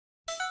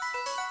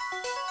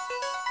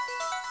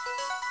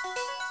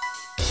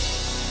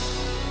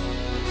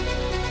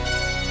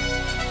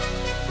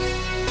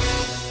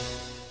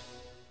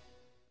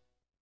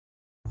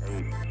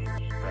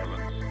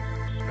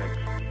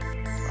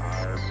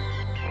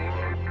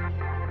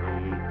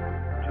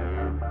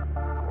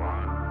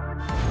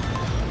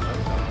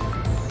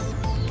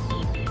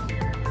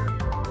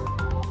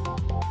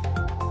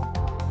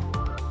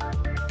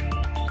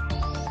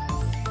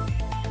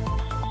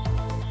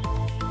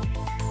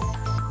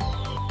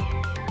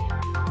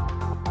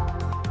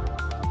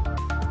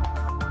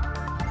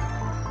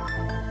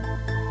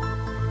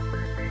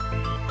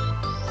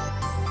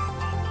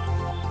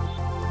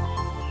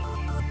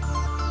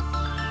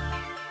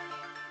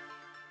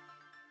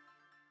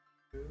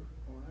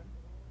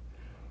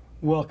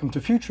Welcome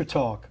to Future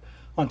Talk.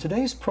 On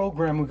today's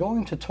program, we're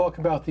going to talk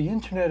about the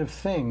Internet of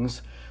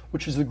Things,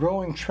 which is the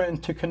growing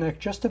trend to connect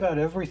just about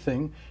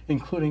everything,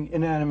 including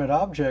inanimate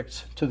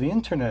objects, to the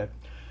Internet.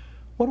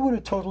 What would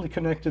a totally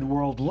connected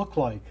world look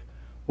like?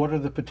 What are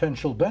the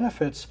potential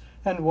benefits,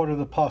 and what are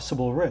the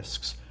possible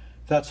risks?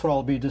 That's what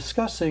I'll be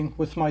discussing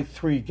with my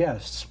three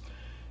guests.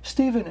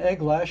 Stephen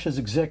Eglash is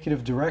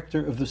Executive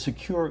Director of the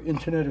Secure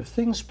Internet of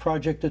Things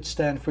project at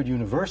Stanford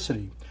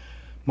University.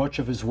 Much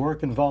of his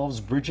work involves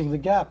bridging the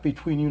gap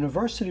between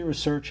university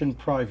research and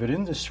private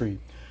industry.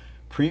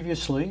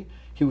 Previously,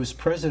 he was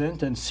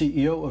president and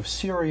CEO of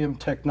Cerium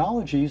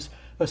Technologies,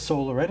 a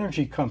solar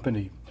energy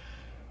company.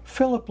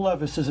 Philip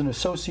Levis is an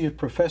associate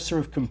professor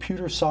of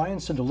computer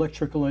science and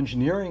electrical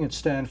engineering at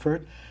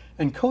Stanford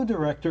and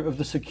co-director of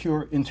the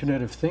Secure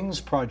Internet of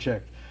Things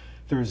project.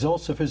 The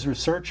results of his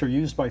research are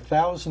used by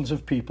thousands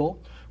of people,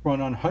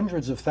 run on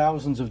hundreds of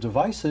thousands of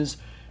devices,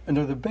 and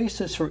are the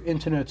basis for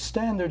Internet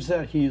standards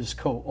that he has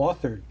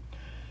co-authored.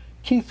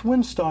 Keith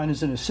Winstein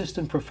is an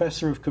assistant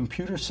professor of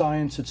computer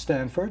science at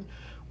Stanford,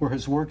 where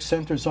his work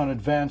centers on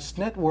advanced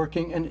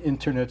networking and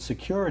Internet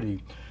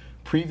security.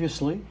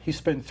 Previously, he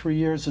spent 3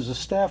 years as a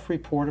staff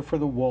reporter for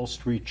the Wall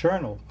Street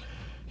Journal.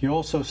 He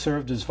also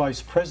served as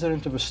vice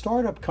president of a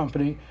startup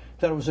company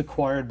that was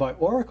acquired by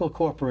Oracle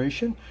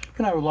Corporation,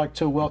 and I would like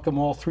to welcome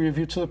all three of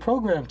you to the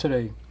program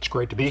today. It's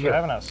great to be here. Thanks for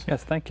having us.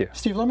 Yes, thank you.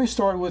 Steve, let me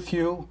start with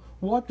you.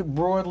 What,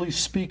 broadly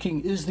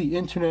speaking, is the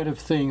Internet of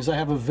Things? I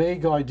have a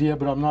vague idea,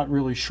 but I'm not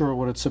really sure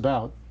what it's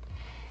about.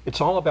 It's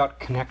all about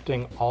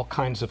connecting all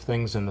kinds of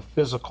things in the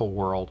physical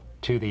world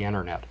to the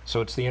Internet.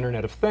 So it's the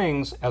Internet of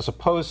Things as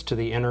opposed to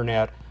the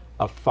Internet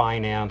of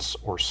finance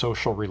or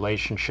social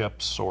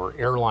relationships or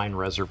airline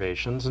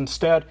reservations.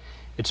 Instead,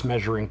 it's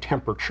measuring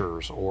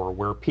temperatures or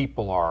where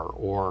people are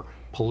or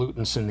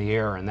pollutants in the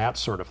air and that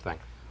sort of thing.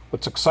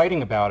 What's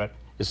exciting about it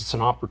is it's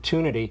an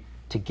opportunity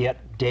to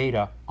get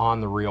data on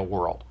the real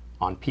world,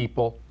 on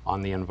people,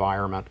 on the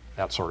environment,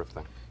 that sort of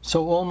thing.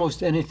 So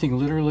almost anything,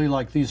 literally,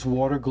 like these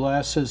water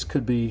glasses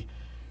could be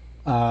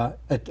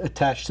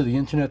attached to the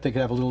Internet. They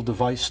could have a little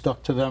device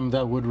stuck to them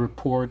that would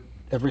report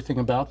everything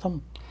about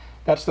them?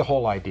 That's the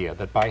whole idea,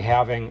 that by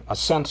having a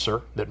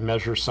sensor that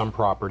measures some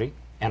property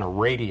and a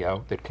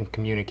radio that can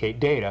communicate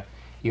data,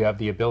 you have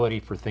the ability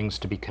for things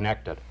to be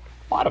connected.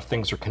 A lot of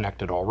things are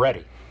connected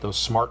already. Those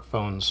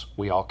smartphones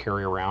we all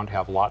carry around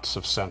have lots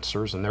of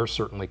sensors, and they're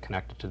certainly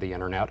connected to the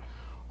Internet.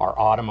 Our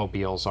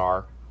automobiles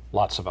are,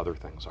 lots of other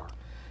things are.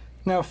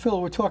 Now,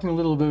 Phil, we're talking a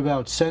little bit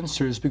about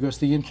sensors because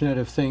the Internet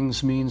of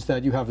Things means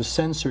that you have a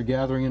sensor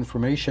gathering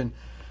information.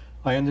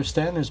 I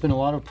understand there's been a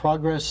lot of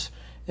progress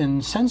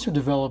in sensor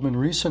development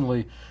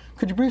recently.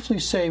 Could you briefly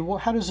say, well,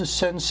 how does a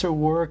sensor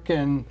work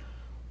and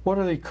what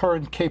are the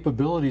current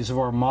capabilities of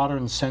our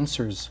modern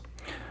sensors?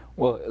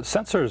 Well,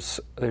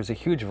 sensors, there's a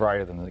huge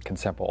variety of them that can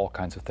sample all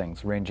kinds of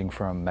things, ranging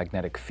from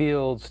magnetic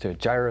fields to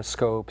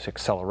gyroscopes,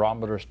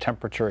 accelerometers,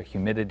 temperature,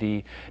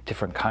 humidity,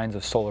 different kinds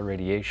of solar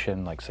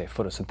radiation, like, say,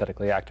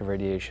 photosynthetically active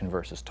radiation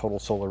versus total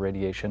solar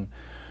radiation.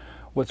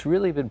 What's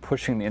really been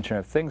pushing the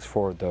Internet of Things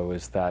forward, though,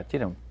 is that,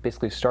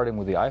 basically starting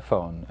with the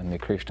iPhone and the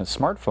creation of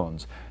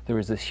smartphones, there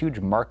was this huge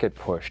market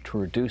push to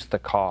reduce the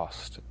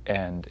cost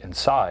and in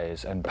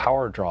size and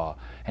power draw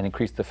and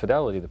increase the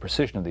fidelity, the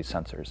precision of these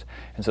sensors.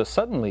 And so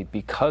suddenly,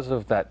 because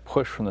of that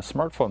push from the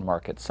smartphone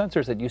market,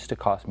 sensors that used to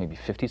cost maybe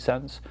 50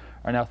 cents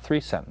are now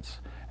 3 cents.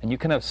 And you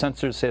can have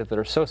sensors, say, that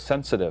are so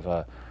sensitive.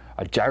 A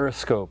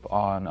gyroscope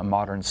on a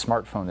modern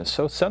smartphone is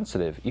so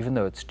sensitive, even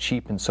though it's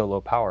cheap and so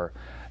low power,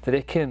 that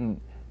it can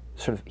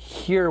sort of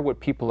hear what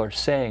people are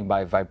saying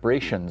by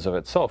vibrations of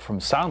itself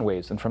from sound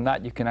waves, and from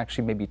that you can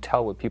actually maybe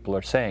tell what people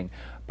are saying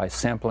by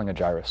sampling a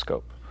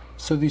gyroscope.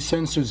 So these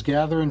sensors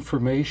gather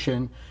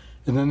information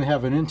and then they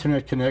have an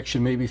internet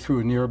connection maybe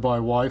through a nearby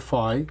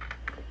Wi-Fi,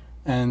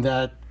 and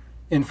that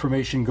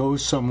information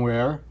goes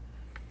somewhere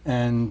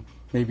and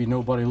maybe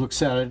nobody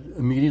looks at it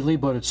immediately,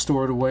 but it's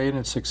stored away and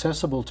it's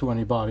accessible to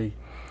anybody.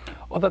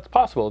 Well, that's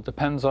possible. It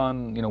depends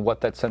on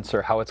what that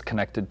sensor, how it's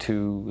connected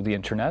to the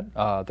Internet.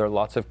 There are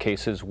lots of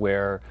cases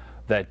where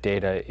that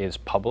data is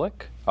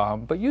public,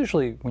 but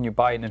usually when you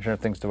buy an Internet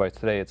of Things device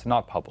today, it's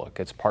not public.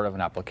 It's part of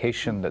an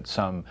application that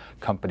some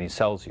company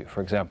sells you.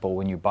 For example,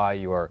 when you buy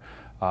your,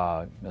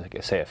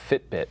 say, a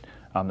Fitbit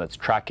that's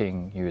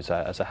tracking you as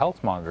a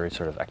health monitoring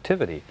sort of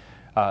activity,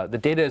 the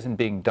data isn't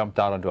being dumped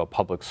out onto a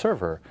public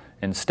server.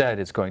 Instead,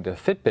 it's going to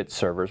Fitbit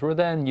servers, where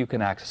then you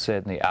can access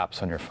it and the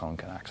apps on your phone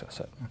can access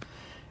it.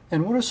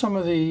 And what are some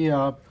of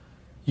the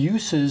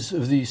uses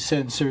of these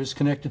sensors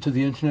connected to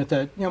the Internet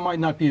that might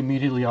not be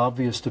immediately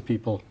obvious to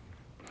people?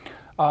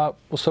 Well,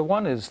 so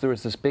one is there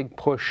was this big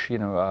push,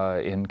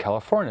 in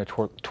California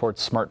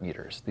towards smart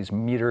meters. These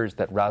meters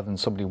that rather than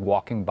somebody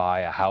walking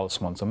by a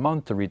house once a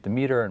month to read the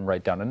meter and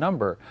write down a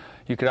number,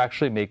 you could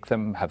actually make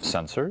them have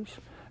sensors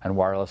and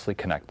wirelessly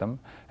connect them.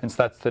 And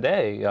so that's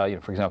today,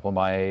 for example,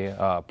 my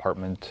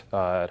apartment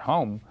at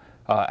home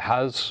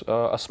has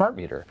a smart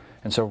meter.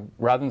 And so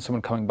rather than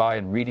someone coming by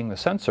and reading the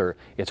sensor,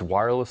 it's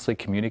wirelessly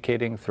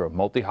communicating through a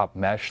multi-hop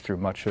mesh through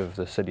much of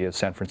the city of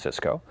San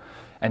Francisco.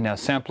 And now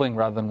sampling,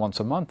 rather than once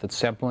a month, it's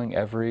sampling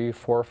every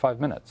 4 or 5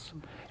 minutes.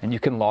 And you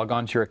can log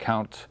onto your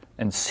account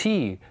and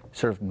see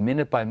sort of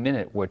minute by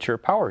minute what your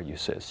power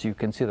use is. You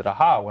can see that,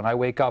 aha, when I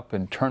wake up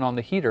and turn on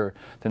the heater,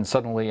 then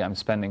suddenly I'm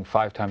spending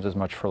 5 times as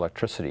much for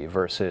electricity,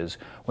 versus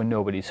when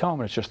nobody's home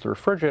and it's just the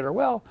refrigerator.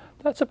 Well,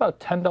 that's about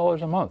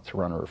 $10 a month to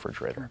run a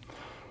refrigerator.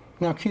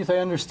 Now, Keith, I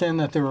understand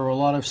that there are a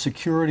lot of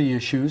security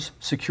issues,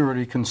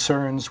 security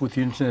concerns with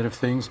the Internet of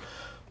Things.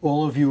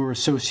 All of you are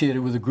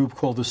associated with a group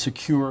called the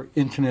Secure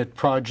Internet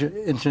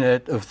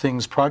of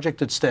Things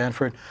Project at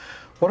Stanford.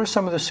 What are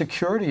some of the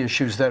security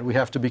issues that we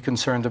have to be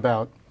concerned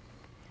about?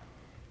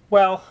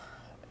 Well,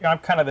 I'm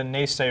kind of the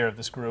naysayer of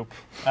this group.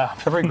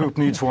 Every group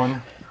needs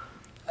one.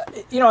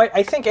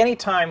 I think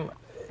anytime,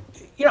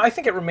 I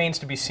think it remains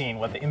to be seen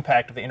what the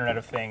impact of the Internet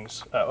of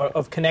Things,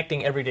 of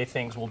connecting everyday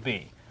things, will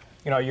be.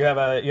 You have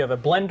a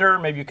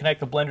blender. Maybe you connect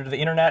the blender to the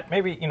internet.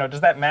 Maybe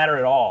does that matter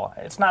at all?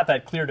 It's not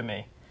that clear to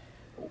me.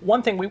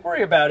 One thing we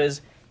worry about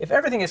is if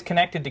everything is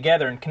connected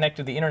together and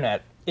connected to the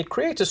internet, it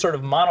creates a sort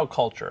of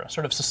monoculture, a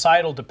sort of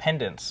societal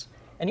dependence.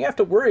 And you have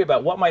to worry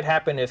about what might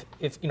happen if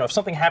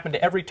something happened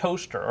to every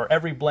toaster or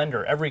every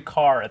blender, every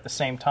car at the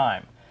same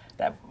time.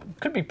 That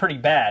could be pretty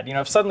bad.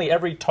 If suddenly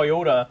every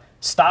Toyota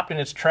stopped in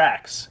its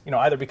tracks,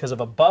 either because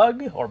of a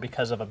bug or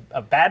because of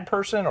a bad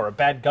person or a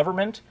bad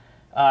government.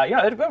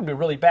 It would be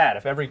really bad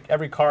if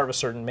every car of a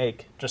certain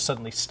make just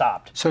suddenly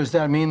stopped. So does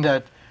that mean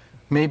that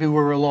maybe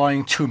we're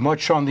relying too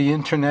much on the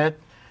internet,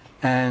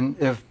 and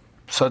if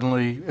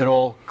suddenly it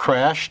all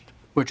crashed,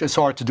 which is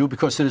hard to do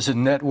because it is a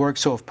network,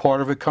 so if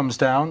part of it comes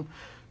down,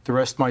 the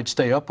rest might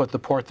stay up, but the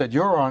part that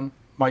you're on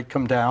might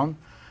come down.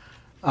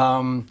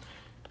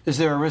 Is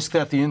there a risk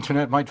that the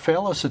internet might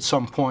fail us at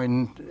some point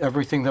and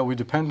everything that we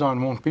depend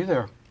on won't be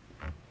there?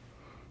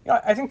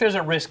 I think there's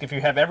a risk if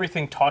you have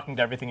everything talking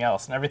to everything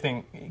else and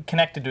everything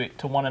connected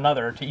to one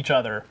another, to each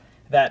other,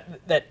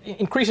 that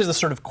increases the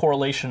sort of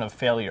correlation of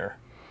failure.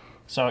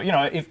 So,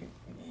 if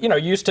you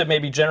used to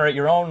maybe generate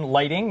your own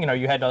lighting,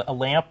 you had a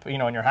lamp,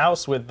 in your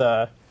house with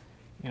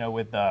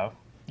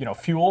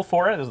fuel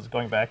for it. This is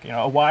going back,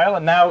 a while,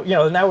 and now,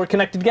 now we're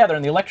connected together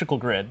in the electrical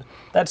grid.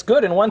 That's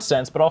good in one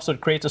sense, but also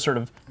it creates a sort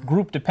of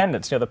group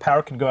dependence. The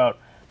power can go out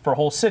for a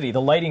whole city.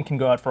 The lighting can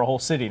go out for a whole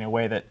city in a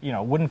way that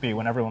wouldn't be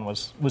when everyone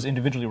was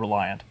individually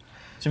reliant.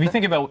 So if you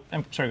think about,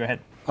 I'm sorry, go ahead.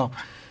 Oh,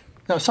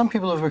 now some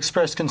people have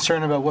expressed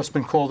concern about what's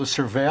been called a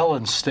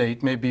surveillance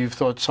state. Maybe you've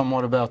thought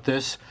somewhat about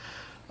this,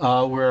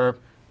 where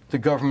the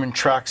government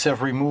tracks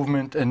every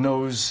movement and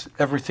knows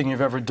everything you've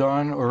ever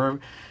done, or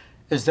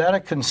is that a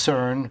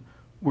concern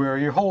where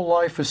your whole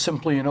life is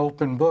simply an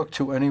open book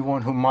to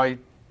anyone who might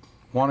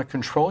want to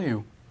control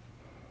you?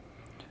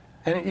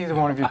 Either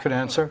one of you could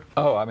answer.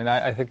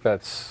 I think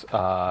that's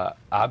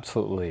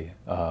absolutely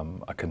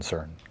a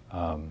concern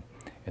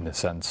in the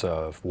sense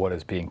of what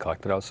is being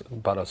collected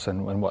about us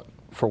and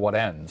for what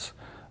ends.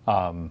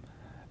 On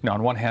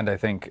one hand, I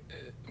think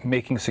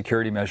making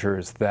security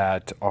measures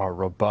that are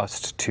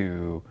robust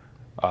to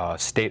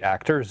state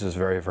actors is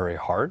very, very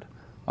hard.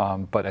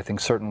 But I think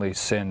certainly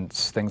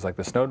since things like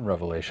the Snowden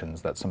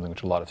revelations, that's something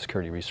which a lot of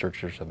security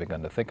researchers have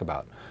begun to think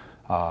about.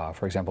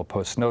 For example,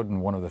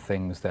 post-Snowden, one of the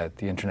things that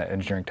the Internet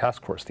Engineering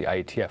Task Force, the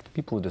IETF, the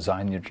people who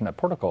design the Internet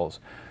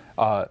protocols,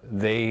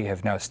 they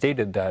have now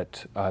stated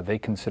that they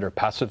consider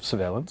passive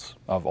surveillance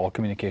of all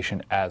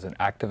communication as an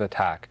active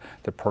attack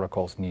that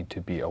protocols need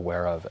to be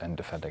aware of and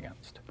defend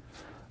against.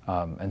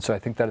 And so I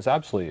think that is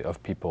absolutely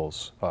of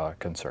people's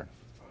concern.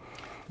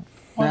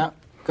 Now,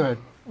 go ahead.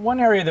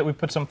 One area that we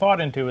put some thought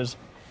into is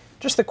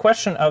just the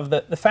question of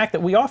the fact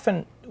that we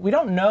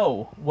don't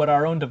know what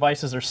our own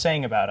devices are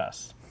saying about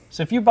us.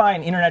 So if you buy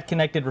an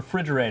internet-connected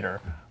refrigerator,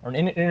 or an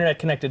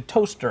internet-connected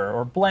toaster,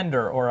 or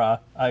blender, or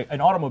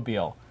an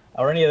automobile,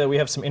 or any other, we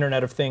have some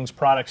Internet of Things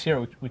products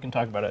here, we can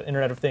talk about it,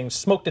 Internet of Things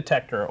smoke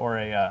detector, or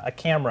a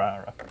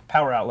camera, or a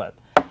power outlet.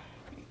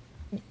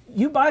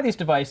 You buy these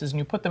devices and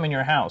you put them in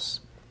your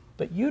house,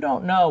 but you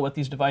don't know what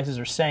these devices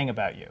are saying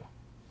about you.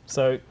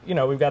 So,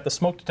 we've got the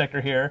smoke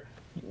detector here.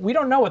 We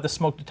don't know what the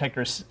smoke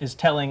detector is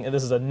telling.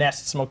 This is a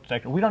Nest smoke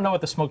detector. We don't know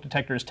what the smoke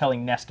detector is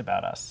telling Nest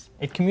about us.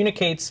 It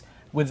communicates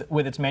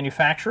with its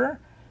manufacturer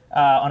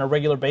on a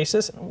regular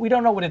basis. We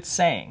don't know what it's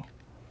saying.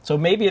 So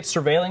maybe it's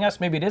surveilling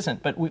us, maybe it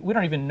isn't, but we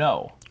don't even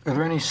know. Are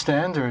there any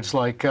standards,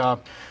 like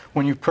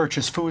when you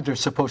purchase food, there's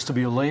supposed to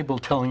be a label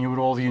telling you what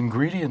all the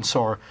ingredients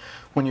are?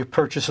 When you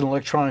purchase an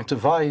electronic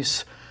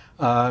device,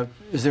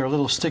 is there a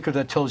little sticker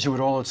that tells you what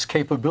all its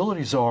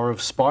capabilities are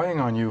of spying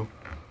on you?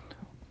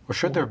 Or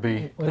should there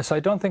be? Yes, I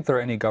don't think there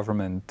are any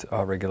government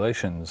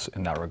regulations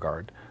in that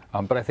regard.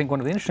 But I think one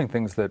of the interesting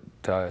things that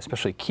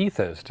especially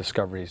Keith's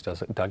discoveries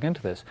dug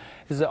into this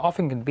is that it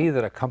often can be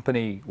that a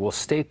company will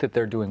state that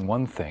they're doing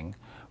one thing,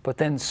 but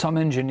then some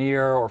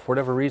engineer, or for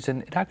whatever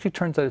reason, it actually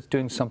turns out it's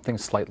doing something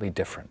slightly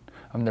different.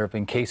 There have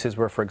been cases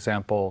where, for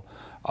example,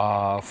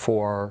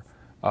 for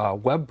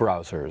web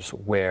browsers,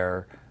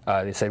 where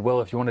They said,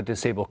 well, if you want to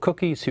disable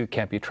cookies so you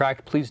can't be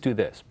tracked, please do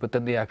this. But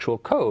then the actual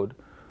code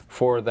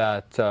for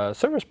that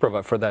service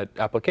provider, for that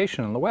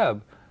application on the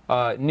web,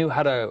 knew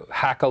how to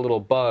hack a little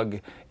bug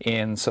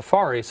in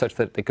Safari such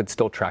that they could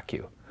still track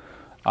you.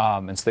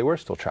 And so they were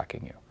still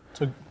tracking you.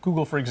 So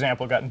Google, for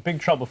example, got in big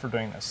trouble for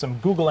doing this. Some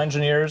Google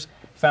engineers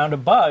found a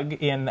bug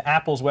in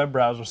Apple's web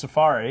browser,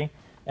 Safari,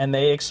 and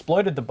they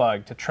exploited the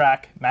bug to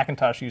track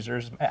Macintosh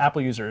users,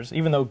 Apple users,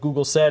 even though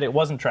Google said it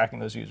wasn't tracking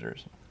those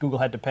users. Google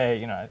had to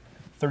pay,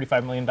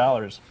 $35 million.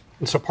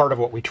 And so part of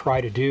what we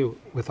try to do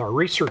with our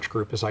research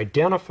group is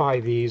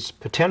identify these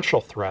potential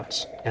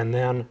threats and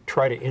then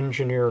try to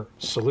engineer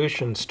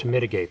solutions to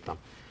mitigate them.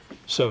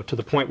 So to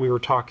the point we were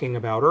talking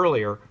about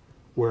earlier,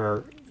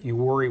 where you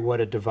worry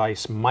what a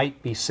device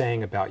might be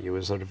saying about you.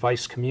 Is a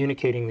device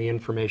communicating the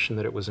information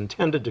that it was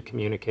intended to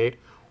communicate,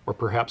 or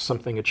perhaps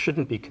something it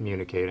shouldn't be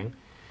communicating?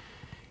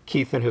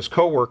 Keith and his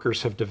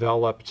coworkers have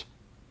developed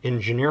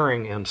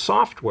engineering and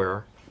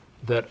software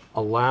that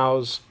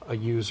allows a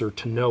user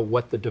to know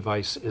what the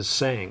device is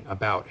saying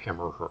about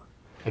him or her.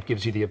 It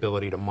gives you the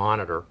ability to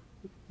monitor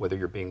whether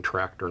you're being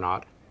tracked or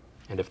not,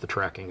 and if the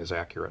tracking is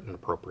accurate and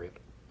appropriate.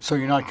 So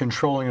you're not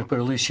controlling it, but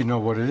at least you know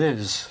what it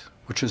is,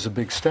 which is a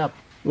big step.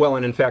 Well,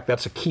 and in fact,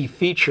 that's a key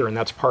feature, and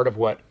that's part of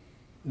what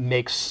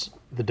makes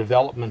the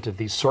development of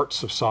these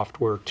sorts of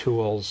software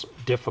tools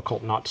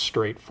difficult, not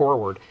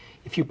straightforward.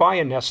 If you buy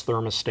a Nest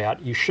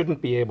thermostat, you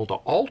shouldn't be able to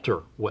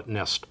alter what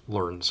Nest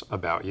learns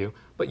about you,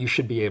 but you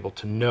should be able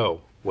to know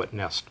what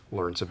Nest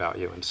learns about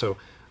you. And so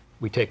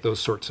we take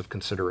those sorts of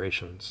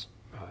considerations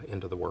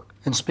into the work.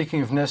 And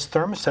speaking of Nest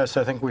thermostats,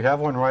 I think we have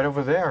one right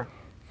over there.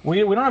 We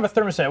don't have a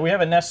thermostat. We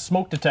have a Nest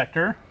smoke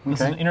detector.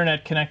 This is Okay. an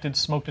internet-connected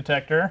smoke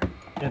detector.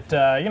 It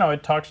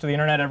it talks to the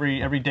internet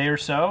every day or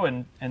so,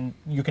 and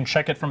you can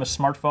check it from a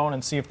smartphone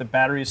and see if the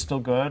battery is still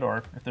good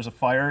or if there's a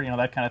fire,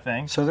 that kind of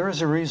thing. So there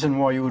is a reason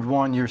why you would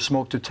want your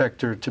smoke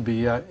detector to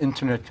be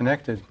internet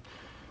connected.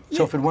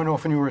 So if it went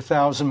off and you were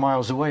 1,000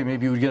 miles away,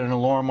 maybe you would get an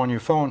alarm on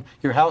your phone,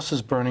 your house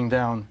is burning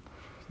down.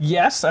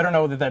 Yes, I don't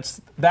know that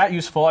that's that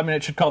useful. I mean,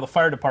 it should call the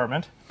fire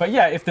department. But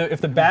yeah, if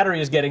the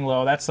battery is getting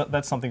low, that's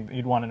something that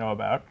you'd want to know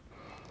about.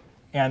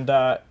 And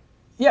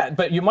yeah,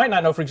 but you might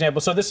not know, for example,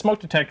 so this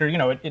smoke detector,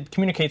 it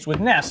communicates with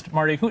Nest.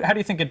 Marty, how do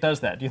you think it does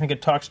that? Do you think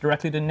it talks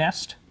directly to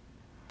Nest?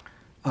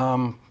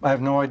 I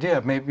have no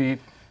idea. Maybe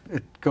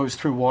it goes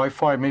through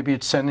Wi-Fi. Maybe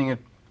it's sending it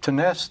to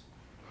Nest.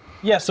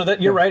 Yeah, so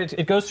that you're right.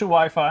 It goes through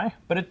Wi-Fi.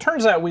 But it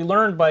turns out we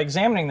learned by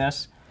examining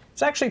this,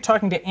 it's actually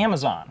talking to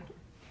Amazon,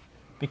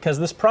 because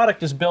this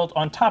product is built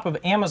on top of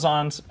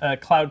Amazon's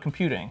cloud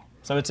computing.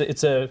 So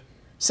it's a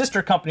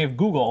sister company of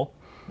Google,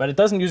 but it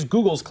doesn't use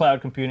Google's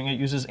cloud computing, it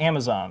uses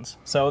Amazon's.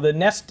 So the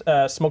Nest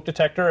smoke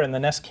detector and the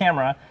Nest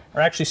camera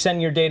are actually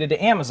sending your data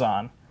to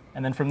Amazon,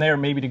 and then from there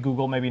maybe to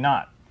Google, maybe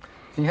not.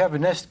 And you have a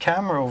Nest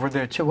camera over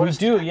there too. We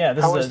do, yeah.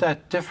 How is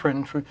that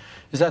different?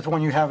 Is that the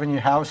one you have in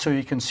your house so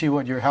you can see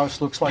what your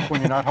house looks like when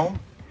you're not home?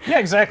 Yeah,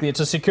 exactly.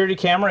 It's a security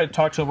camera. It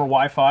talks over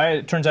Wi-Fi.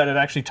 It turns out it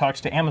actually talks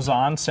to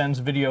Amazon, sends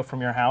video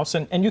from your house,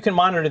 and you can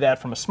monitor that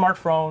from a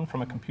smartphone,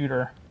 from a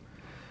computer.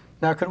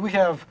 Now, could we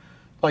have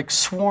like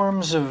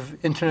swarms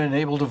of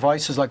internet-enabled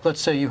devices? Like,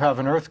 let's say you have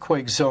an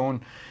earthquake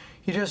zone.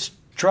 You just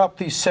drop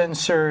these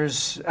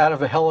sensors out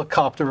of a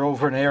helicopter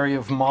over an area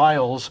of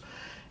miles,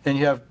 and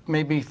you have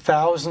maybe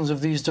thousands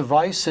of these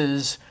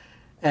devices,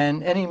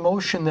 and any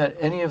motion that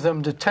any of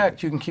them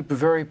detect, you can keep a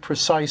very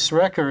precise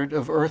record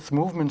of Earth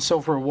movements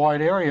over a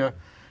wide area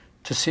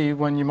to see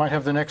when you might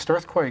have the next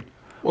earthquake.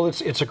 Well,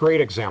 it's a great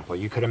example.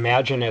 You could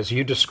imagine, as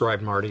you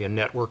described, Marty, a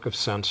network of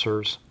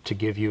sensors to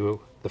give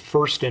you the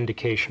first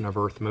indication of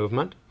Earth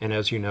movement. And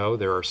as you know,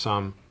 there are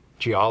some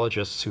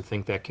geologists who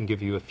think that can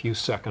give you a few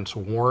seconds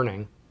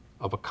warning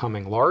of a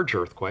coming large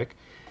earthquake.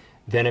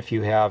 Then if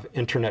you have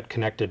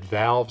internet-connected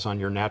valves on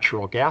your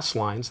natural gas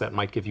lines, that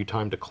might give you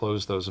time to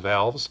close those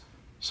valves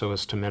so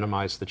as to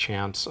minimize the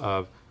chance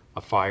of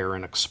a fire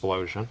and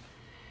explosion.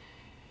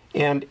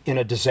 And in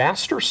a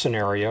disaster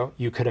scenario,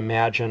 you could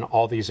imagine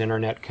all these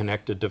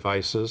internet-connected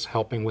devices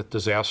helping with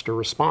disaster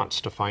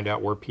response to find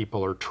out where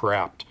people are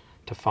trapped,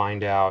 to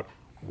find out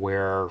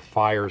where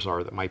fires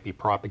are that might be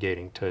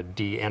propagating, to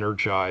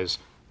de-energize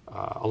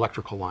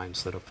electrical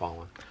lines that have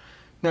fallen.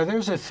 Now,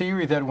 there's a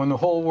theory that when the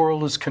whole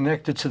world is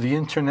connected to the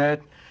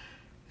internet,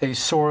 a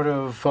sort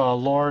of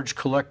large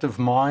collective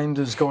mind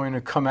is going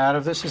to come out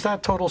of this. Is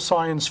that total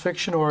science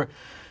fiction, or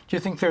do you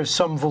think there's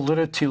some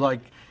validity, like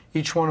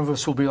each one of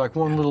us will be like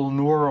one little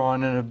neuron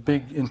in a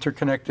big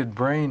interconnected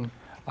brain?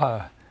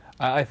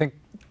 I think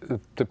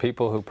the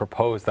people who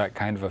propose that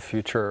kind of a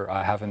future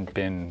haven't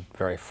been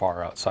very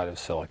far outside of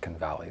Silicon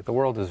Valley. The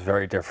world is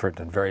very different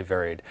and very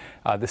varied.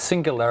 The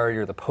singularity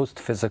or the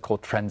post-physical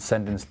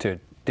transcendence to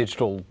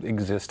digital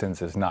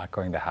existence is not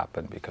going to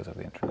happen because of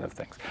the Internet of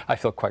Things. I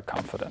feel quite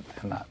confident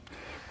in that.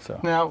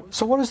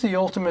 So what is the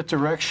ultimate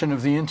direction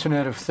of the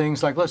Internet of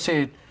Things? Like, let's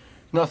say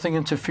nothing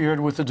interfered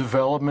with the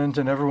development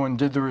and everyone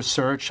did the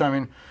research. I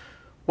mean,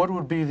 what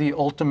would be the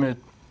ultimate,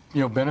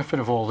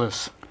 benefit of all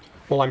this?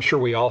 Well, I'm sure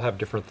we all have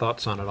different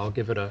thoughts on it. I'll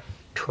give it a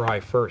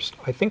try first.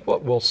 I think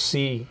what we'll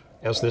see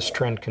as this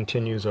trend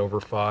continues over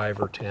 5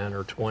 or 10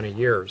 or 20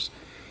 years,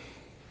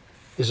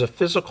 is a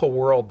physical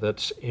world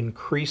that's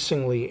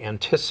increasingly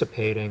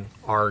anticipating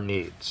our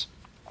needs.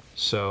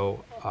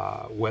 So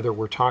whether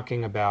we're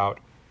talking about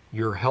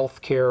your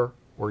health care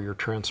or your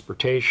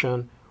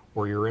transportation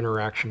or your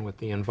interaction with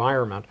the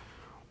environment,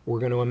 we're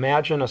going to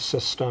imagine a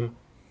system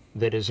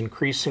that is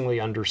increasingly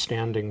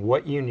understanding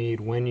what you need,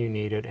 when you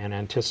need it, and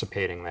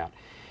anticipating that.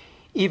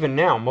 Even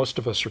now, most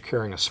of us are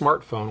carrying a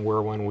smartphone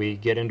where when we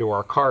get into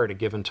our car at a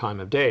given time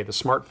of day, the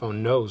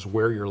smartphone knows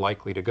where you're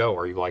likely to go.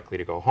 Are you likely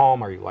to go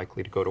home? Are you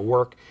likely to go to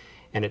work?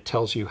 And it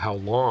tells you how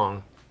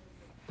long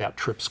that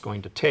trip's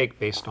going to take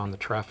based on the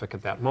traffic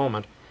at that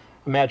moment.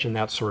 Imagine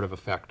that sort of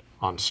effect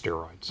on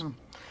steroids.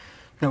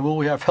 Now, will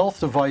we have health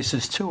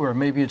devices too, or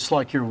maybe it's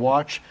like your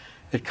watch?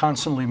 It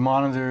constantly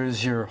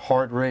monitors your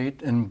heart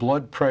rate and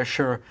blood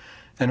pressure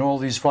and all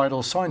these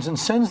vital signs and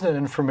sends that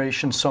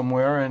information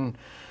somewhere, and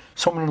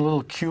someone in a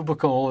little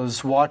cubicle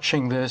is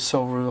watching this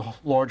over a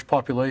large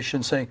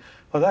population saying,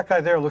 oh, that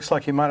guy there looks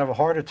like he might have a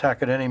heart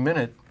attack at any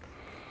minute.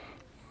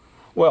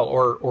 Well,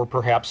 or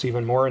perhaps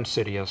even more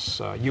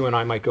insidious, you and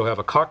I might go have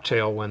a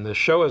cocktail when the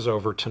show is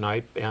over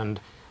tonight, and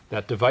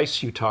that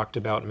device you talked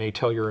about may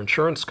tell your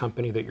insurance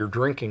company that you're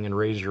drinking and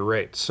raise your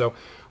rates. So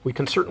we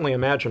can certainly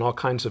imagine all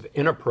kinds of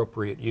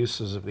inappropriate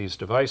uses of these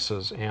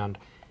devices, and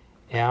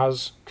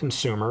as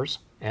consumers,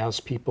 as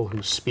people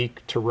who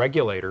speak to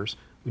regulators,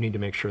 we need to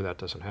make sure that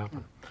doesn't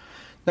happen.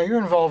 Now,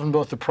 you're involved in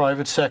both the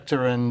private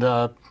sector and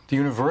the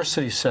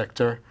university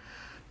sector,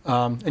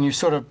 and you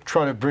sort of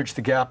try to bridge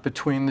the gap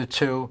between the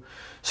two.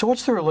 So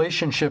what's the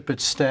relationship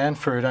at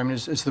Stanford? I mean,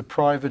 is the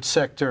private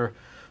sector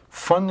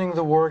funding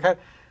the work?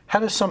 How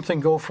does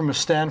something go from a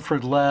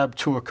Stanford lab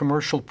to a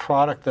commercial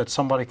product that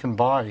somebody can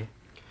buy?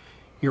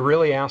 You're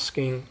really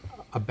asking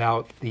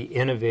about the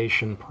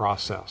innovation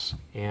process.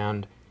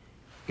 And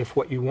if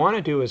what you want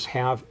to do is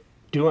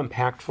do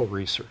impactful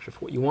research,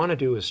 if what you want to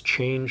do is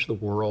change the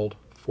world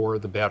for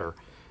the better,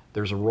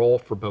 there's a role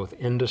for both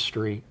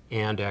industry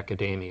and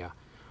academia.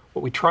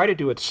 What we try to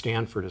do at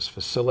Stanford is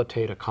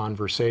facilitate a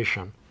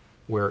conversation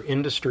where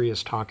industry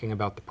is talking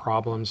about the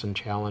problems and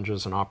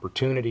challenges and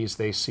opportunities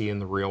they see in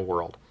the real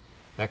world.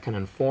 That can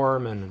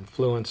inform and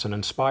influence and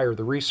inspire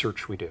the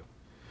research we do.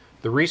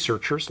 The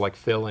researchers, like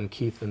Phil and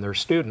Keith and their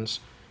students,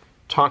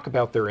 talk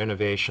about their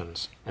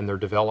innovations and their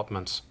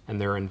developments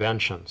and their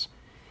inventions.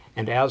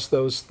 And as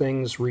those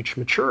things reach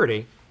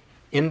maturity,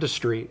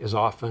 industry is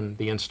often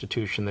the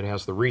institution that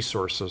has the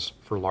resources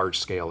for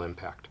large-scale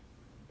impact.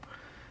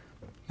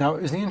 Now,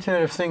 is the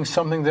Internet of Things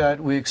something that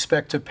we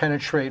expect to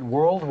penetrate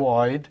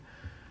worldwide,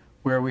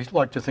 where we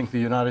like to think the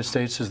United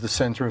States is the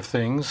center of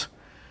things?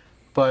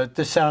 But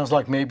this sounds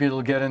like maybe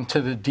it'll get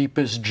into the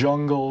deepest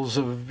jungles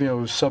of,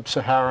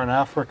 sub-Saharan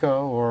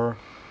Africa,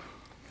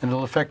 and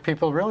it'll affect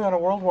people really on a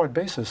worldwide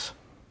basis.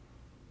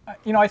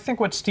 I think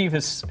what Steve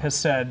has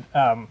said,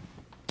 I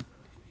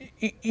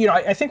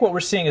think what we're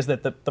seeing is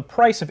that the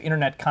price of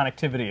internet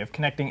connectivity, of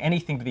connecting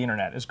anything to the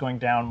internet, is going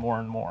down more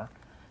and more.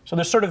 So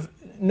there's sort of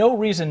no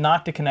reason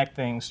not to connect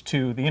things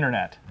to the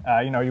internet.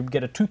 You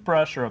get a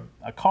toothbrush or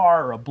a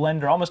car or a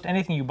blender, almost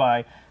anything you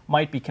buy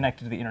might be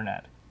connected to the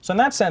internet. So in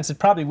that sense, it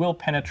probably will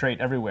penetrate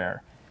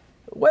everywhere.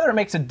 Whether it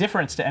makes a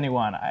difference to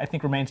anyone, I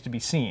think, remains to be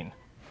seen.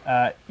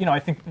 I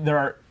think there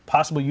are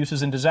possible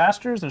uses in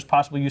disasters. There's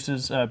possible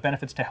uses,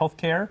 benefits to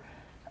healthcare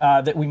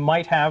that we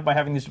might have by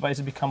having these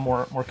devices become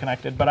more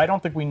connected, but I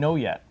don't think we know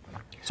yet.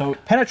 So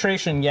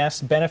penetration,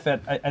 yes. Benefit,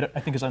 I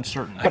think, is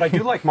uncertain. But I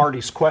do like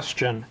Marty's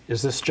question,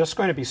 is this just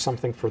going to be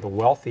something for the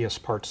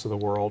wealthiest parts of the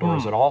world, or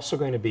is it also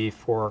going to be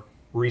for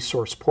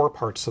resource-poor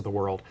parts of the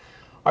world?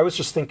 I was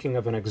just thinking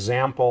of an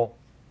example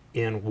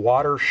in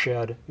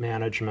watershed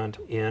management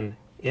in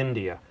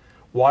India.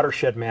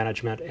 Watershed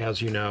management,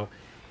 as you know,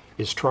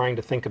 is trying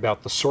to think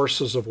about the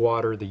sources of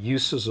water, the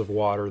uses of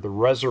water, the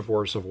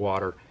reservoirs of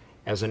water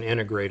as an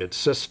integrated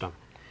system.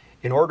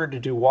 In order to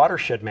do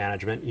watershed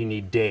management, you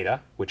need data,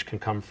 which can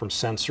come from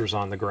sensors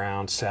on the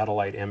ground,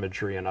 satellite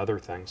imagery, and other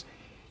things.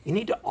 You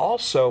need to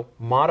also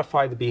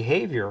modify the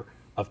behavior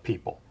of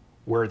people.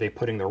 Where are they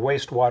putting their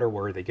wastewater?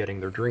 Where are they getting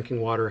their drinking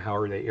water? How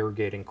are they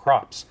irrigating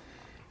crops?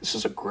 This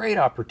is a great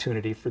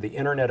opportunity for the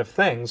Internet of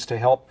Things to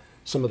help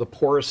some of the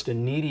poorest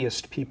and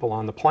neediest people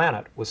on the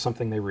planet with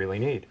something they really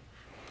need.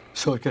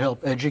 So it could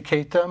help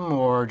educate them,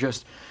 or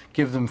just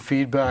give them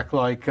feedback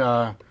like,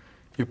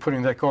 you're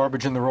putting that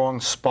garbage in the wrong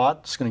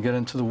spot, it's going to get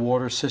into the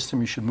water system,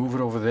 you should move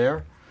it over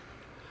there?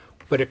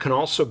 But it can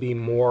also be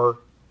more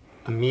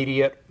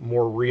immediate,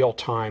 more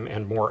real-time,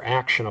 and more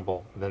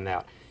actionable than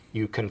that.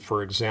 You can,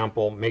 for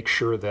example, make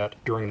sure that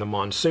during the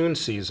monsoon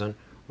season,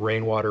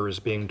 rainwater is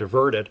being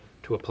diverted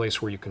to a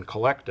place where you can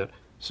collect it,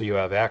 so you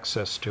have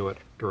access to it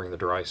during the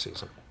dry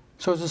season.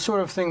 So it's the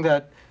sort of thing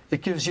that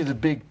it gives you the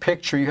big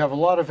picture. You have a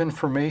lot of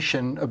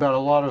information about a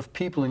lot of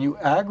people, and you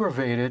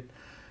aggregate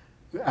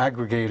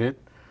it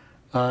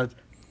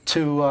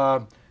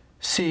to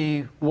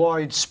see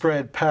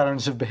widespread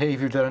patterns of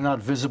behavior that are not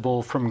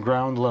visible from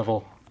ground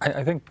level.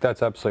 I think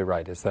that's absolutely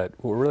right, is that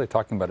what we're really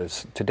talking about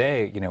is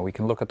today, we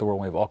can look at the world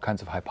and we have all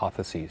kinds of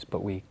hypotheses,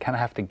 but we kind of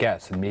have to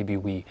guess, and maybe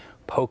we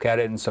poke at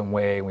it in some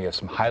way, and we have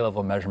some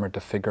high-level measurement to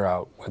figure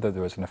out whether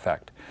there was an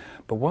effect.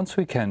 But once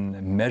we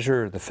can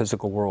measure the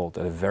physical world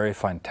at a very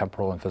fine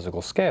temporal and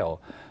physical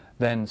scale,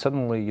 then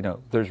suddenly,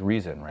 there's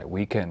reason, right?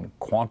 We can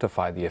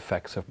quantify the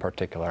effects of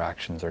particular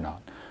actions or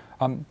not.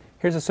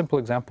 Here's a simple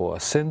example.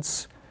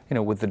 Since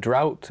with the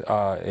drought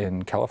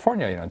in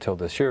California, until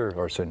this year,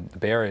 or so in the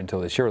Bay Area until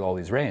this year with all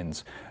these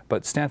rains,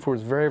 but Stanford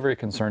was very, very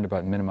concerned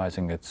about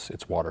minimizing its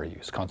water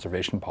use,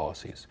 conservation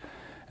policies.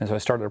 And so I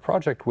started a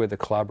project with a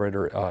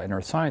collaborator in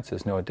earth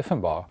sciences, Noah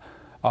Diffenbaugh,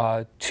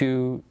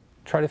 to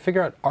try to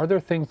figure out, are there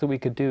things that we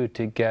could do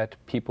to get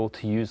people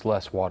to use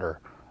less water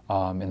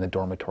in the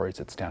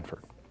dormitories at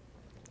Stanford?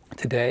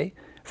 Today,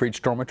 for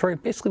each dormitory,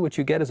 basically what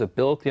you get is a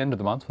bill at the end of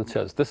the month that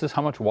says, this is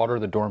how much water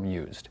the dorm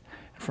used.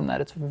 From that,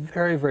 it's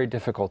very, very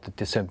difficult to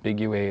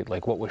disambiguate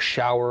like what was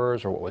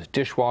showers or what was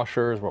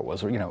dishwashers, what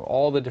was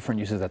all the different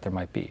uses that there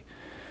might be.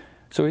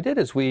 So what we did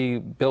is we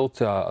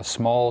built a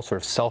small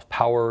sort of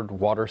self-powered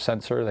water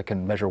sensor that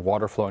can measure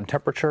water flow and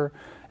temperature,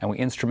 and we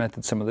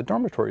instrumented some of the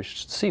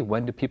dormitories to see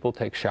when do people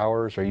take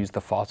showers or use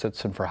the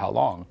faucets and for how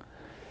long.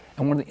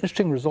 And one of the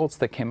interesting results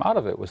that came out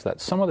of it was that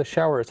some of the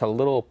showers had a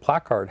little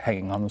placard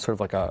hanging on them, sort of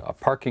like a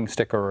parking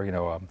sticker,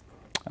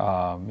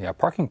 a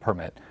parking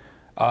permit.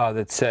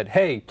 That said,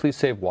 hey, please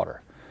save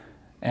water.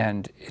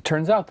 And it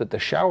turns out that the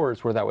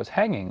showers where that was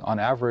hanging, on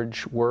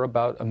average, were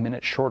about a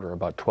minute shorter,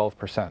 about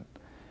 12%.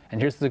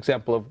 And here's the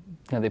example of,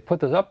 they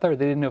put those up there,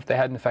 they didn't know if they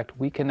had an effect.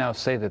 We can now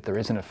say that there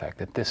is an effect,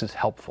 that this is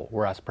helpful,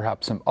 whereas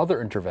perhaps some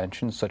other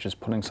interventions, such as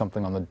putting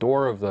something on the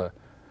door of the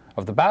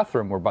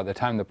bathroom, where by the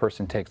time the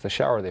person takes the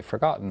shower they've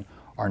forgotten,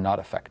 are not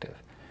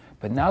effective.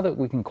 But now that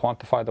we can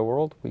quantify the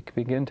world, we can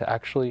begin to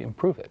actually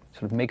improve it. It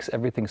sort of makes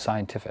everything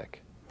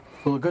scientific.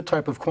 Well, a good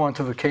type of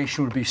quantification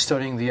would be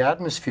studying the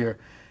atmosphere.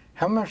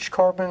 How much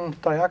carbon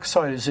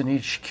dioxide is in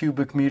each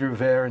cubic meter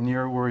of air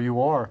near where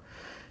you are?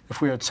 If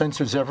we had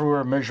sensors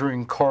everywhere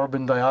measuring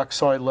carbon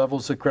dioxide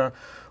levels at ground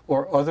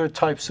or other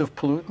types of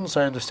pollutants,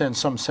 I understand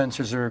some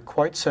sensors are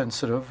quite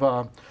sensitive.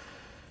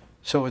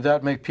 So would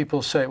that make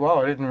people say,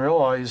 wow, I didn't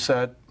realize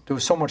that there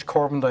was so much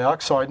carbon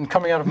dioxide and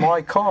coming out of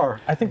my car?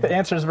 I think the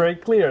answer is very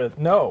clear,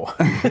 no.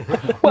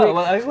 Well,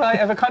 I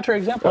have a contrary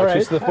example. All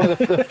right.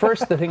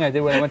 The thing I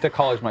did when I went to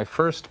college, my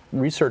first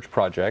research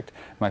project,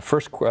 my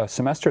first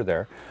semester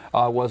there,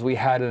 was we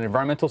had an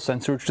environmental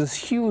sensor, which was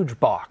this huge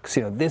box,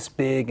 this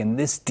big and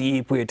this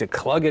deep. We had to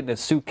plug it in a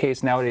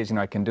suitcase. Nowadays,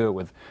 I can do it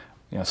with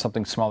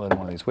something smaller than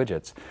one of these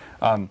widgets.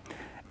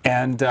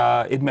 And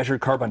it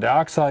measured carbon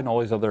dioxide and all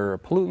these other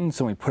pollutants,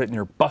 and we put it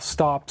near bus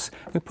stops.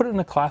 We put it in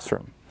the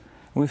classroom.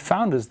 What we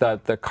found is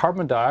that the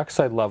carbon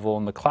dioxide level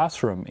in the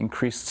classroom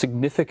increased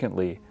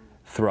significantly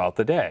throughout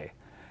the day.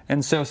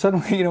 And so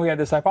suddenly, we had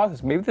this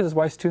hypothesis, maybe this is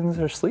why students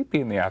are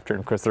sleepy in the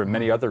afternoon. Of course, there are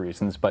many other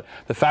reasons, but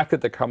the fact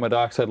that the carbon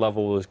dioxide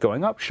level was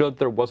going up showed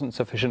there wasn't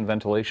sufficient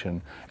ventilation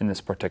in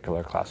this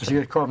particular classroom. So you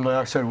get carbon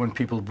dioxide when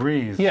people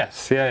breathe.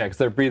 Yes, yeah, because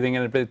they're breathing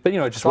in it, but it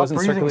just Stop wasn't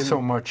breathing circulating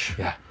so much.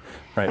 Yeah.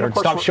 Right, or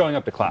stop showing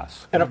up to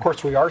class. And of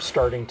course, we are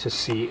starting to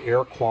see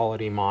air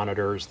quality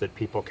monitors that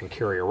people can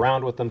carry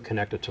around with them,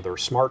 connected to their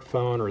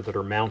smartphone, or that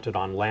are mounted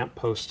on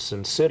lampposts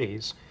in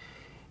cities.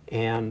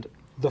 And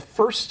the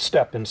first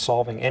step in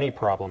solving any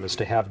problem is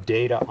to have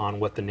data on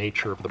what the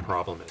nature of the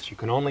problem is. You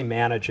can only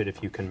manage it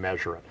if you can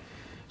measure it.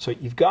 So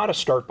you've got to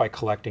start by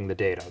collecting the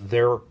data.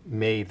 There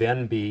may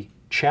then be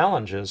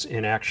challenges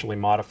in actually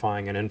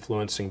modifying and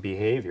influencing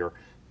behavior.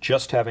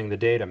 Just having the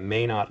data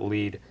may not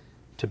lead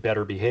to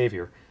better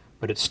behavior,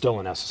 but it's still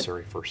a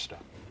necessary first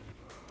step.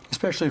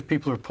 Especially if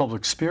people are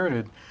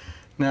public-spirited.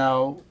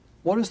 Now,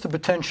 what is the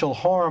potential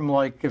harm,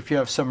 like if you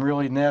have some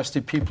really nasty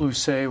people who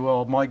say,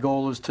 well, my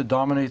goal is to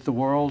dominate the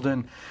world,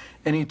 and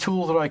any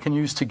tool that I can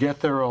use to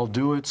get there, I'll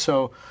do it.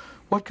 So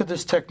what could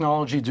this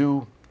technology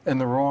do in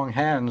the wrong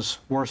hands,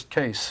 worst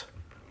case?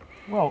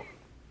 Well,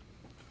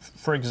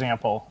 for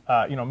example,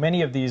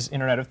 many of these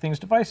Internet of Things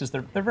devices,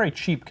 they're very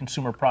cheap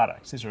consumer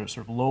products. These are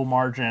sort of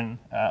low-margin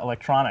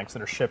electronics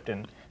that are shipped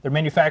in. They're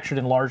manufactured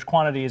in large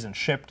quantities and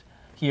shipped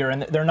here,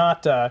 and they're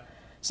not.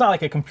 It's not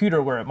like a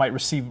computer where it might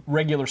receive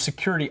regular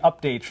security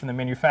updates from the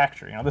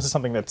manufacturer. This is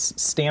something that's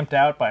stamped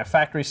out by a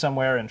factory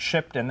somewhere and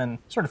shipped, and then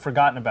sort of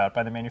forgotten about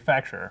by the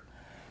manufacturer.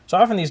 So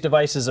often these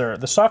devices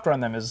the software on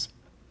them is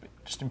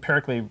just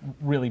empirically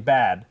really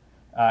bad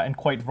and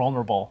quite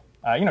vulnerable.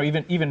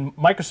 Even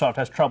Microsoft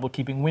has trouble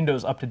keeping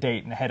Windows up to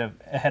date and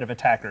ahead of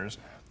attackers.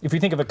 If you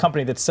think of a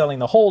company that's selling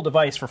the whole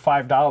device for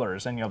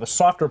 $5, and the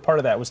software part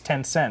of that was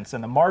 10 cents,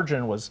 and the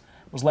margin was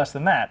less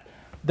than that,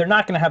 they're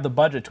not going to have the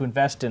budget to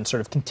invest in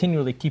sort of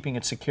continually keeping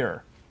it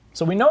secure.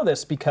 So we know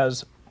this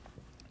because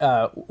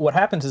what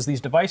happens is these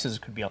devices,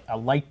 could be a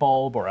light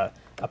bulb or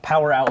a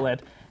power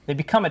outlet, they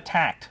become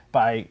attacked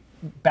by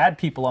bad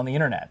people on the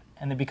internet,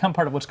 and they become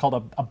part of what's called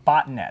a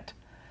botnet.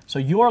 So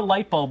your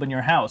light bulb in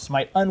your house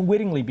might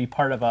unwittingly be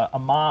part of a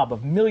mob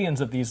of millions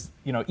of these,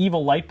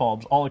 evil light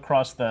bulbs all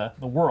across the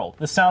world.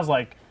 This sounds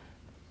like,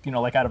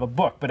 like out of a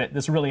book, but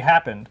this really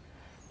happened.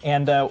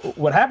 And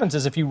what happens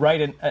is if you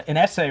write an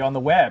essay on the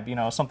web,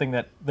 something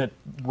that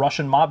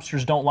Russian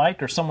mobsters don't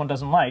like or someone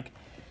doesn't like,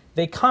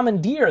 they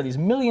commandeer these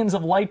millions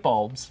of light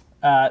bulbs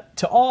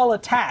to all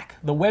attack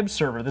the web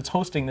server that's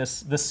hosting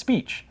this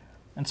speech.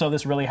 And so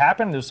this really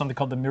happened. There's something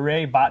called the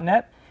Mireille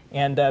botnet,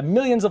 and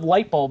millions of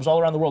light bulbs all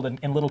around the world,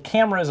 and little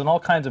cameras and all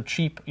kinds of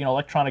cheap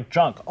electronic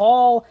junk,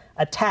 all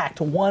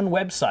attacked one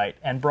website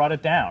and brought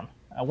it down.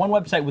 One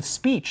website with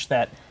speech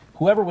that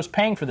whoever was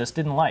paying for this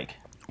didn't like.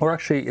 Or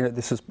actually,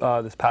 this is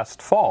this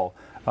past fall,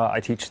 I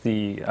teach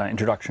the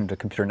Introduction to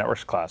Computer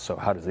Networks class, so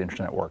how does the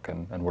internet work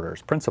and what are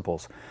its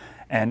principles.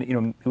 And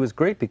it was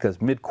great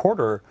because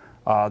mid-quarter,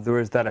 there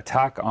was that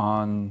attack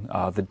on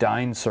the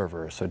Dyn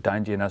servers, so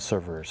Dyn DNS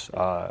servers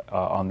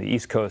on the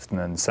East Coast and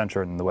then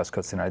center and the West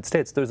Coast of the United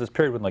States. There was this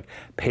period when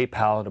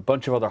PayPal and a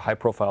bunch of other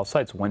high-profile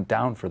sites went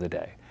down for the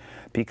day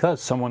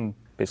because someone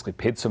basically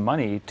paid some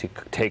money to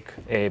take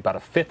about a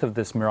fifth of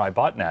this Mirai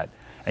botnet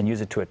and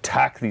use it to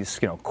attack these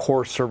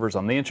core servers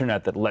on the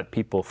internet that let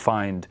people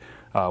find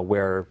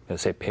where,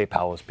 say,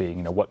 PayPal was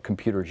being, what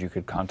computers you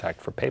could contact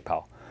for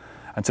PayPal.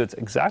 And so it's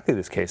exactly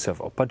this case of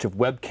a bunch of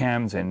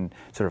webcams and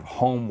sort of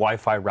home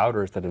Wi-Fi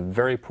routers that have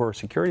very poor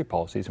security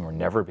policies and were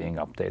never being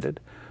updated,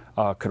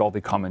 could all be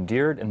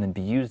commandeered and then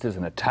be used as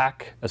an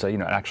attack, as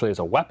actually as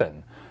a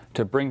weapon,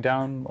 to bring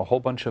down a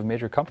whole bunch of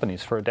major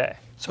companies for a day.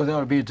 So that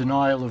would be a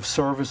denial of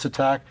service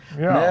attack,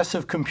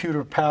 massive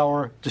computer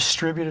power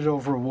distributed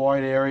over a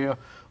wide area,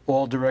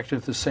 all directed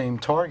at the same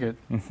target.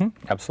 Mm-hmm.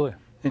 Absolutely.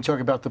 And you talk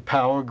about the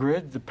power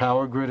grid. The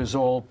power grid is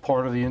all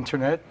part of the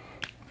internet.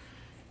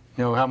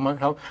 We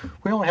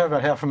only have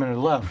about half a minute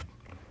left,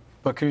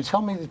 but could you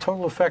tell me the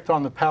total effect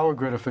on the power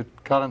grid if it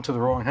got into the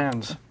wrong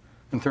hands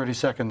in 30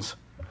 seconds?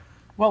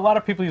 Well, a lot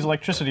of people use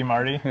electricity,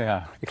 Marty.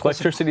 Yeah,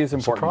 electricity is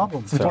important. It's a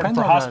problem. It's important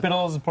for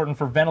hospitals, important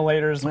for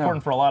ventilators,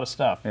 important for a lot of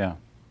stuff. Yeah.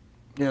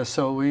 Yeah,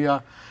 so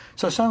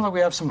so it sounds like we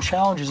have some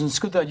challenges, and it's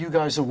good that you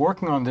guys are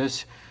working on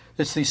this.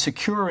 It's the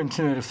Secure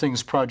Internet of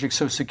Things project,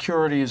 so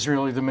security is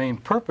really the main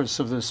purpose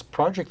of this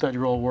project that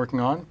you're all working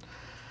on.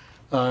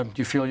 Do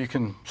you feel you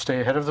can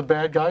stay ahead of the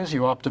bad guys? Are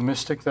you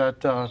optimistic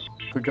that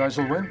good guys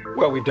will win?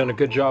 Well, we've done a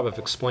good job of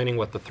explaining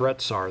what the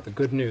threats are. The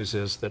good news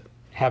is that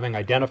having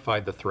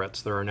identified the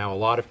threats, there are now a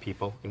lot of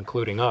people,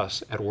 including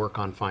us, at work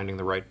on finding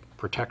the right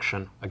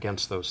protection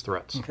against those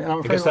threats. Okay, I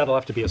guess that'll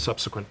have to be a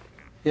subsequent.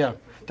 Yeah,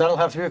 that'll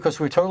have to be because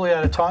we're totally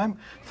out of time.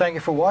 Thank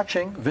you for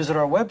watching. Visit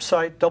our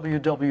website,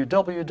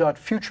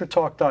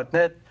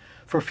 www.futuretalk.net.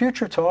 For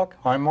Future Talk,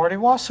 I'm Marty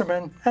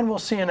Wasserman, and we'll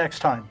see you next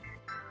time.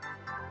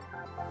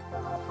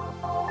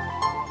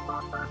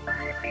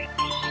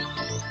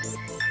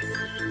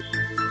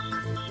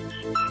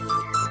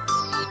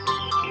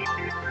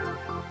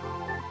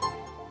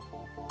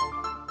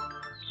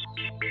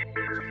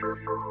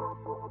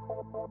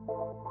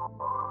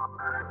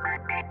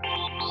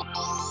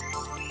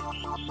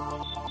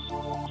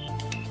 Thank you.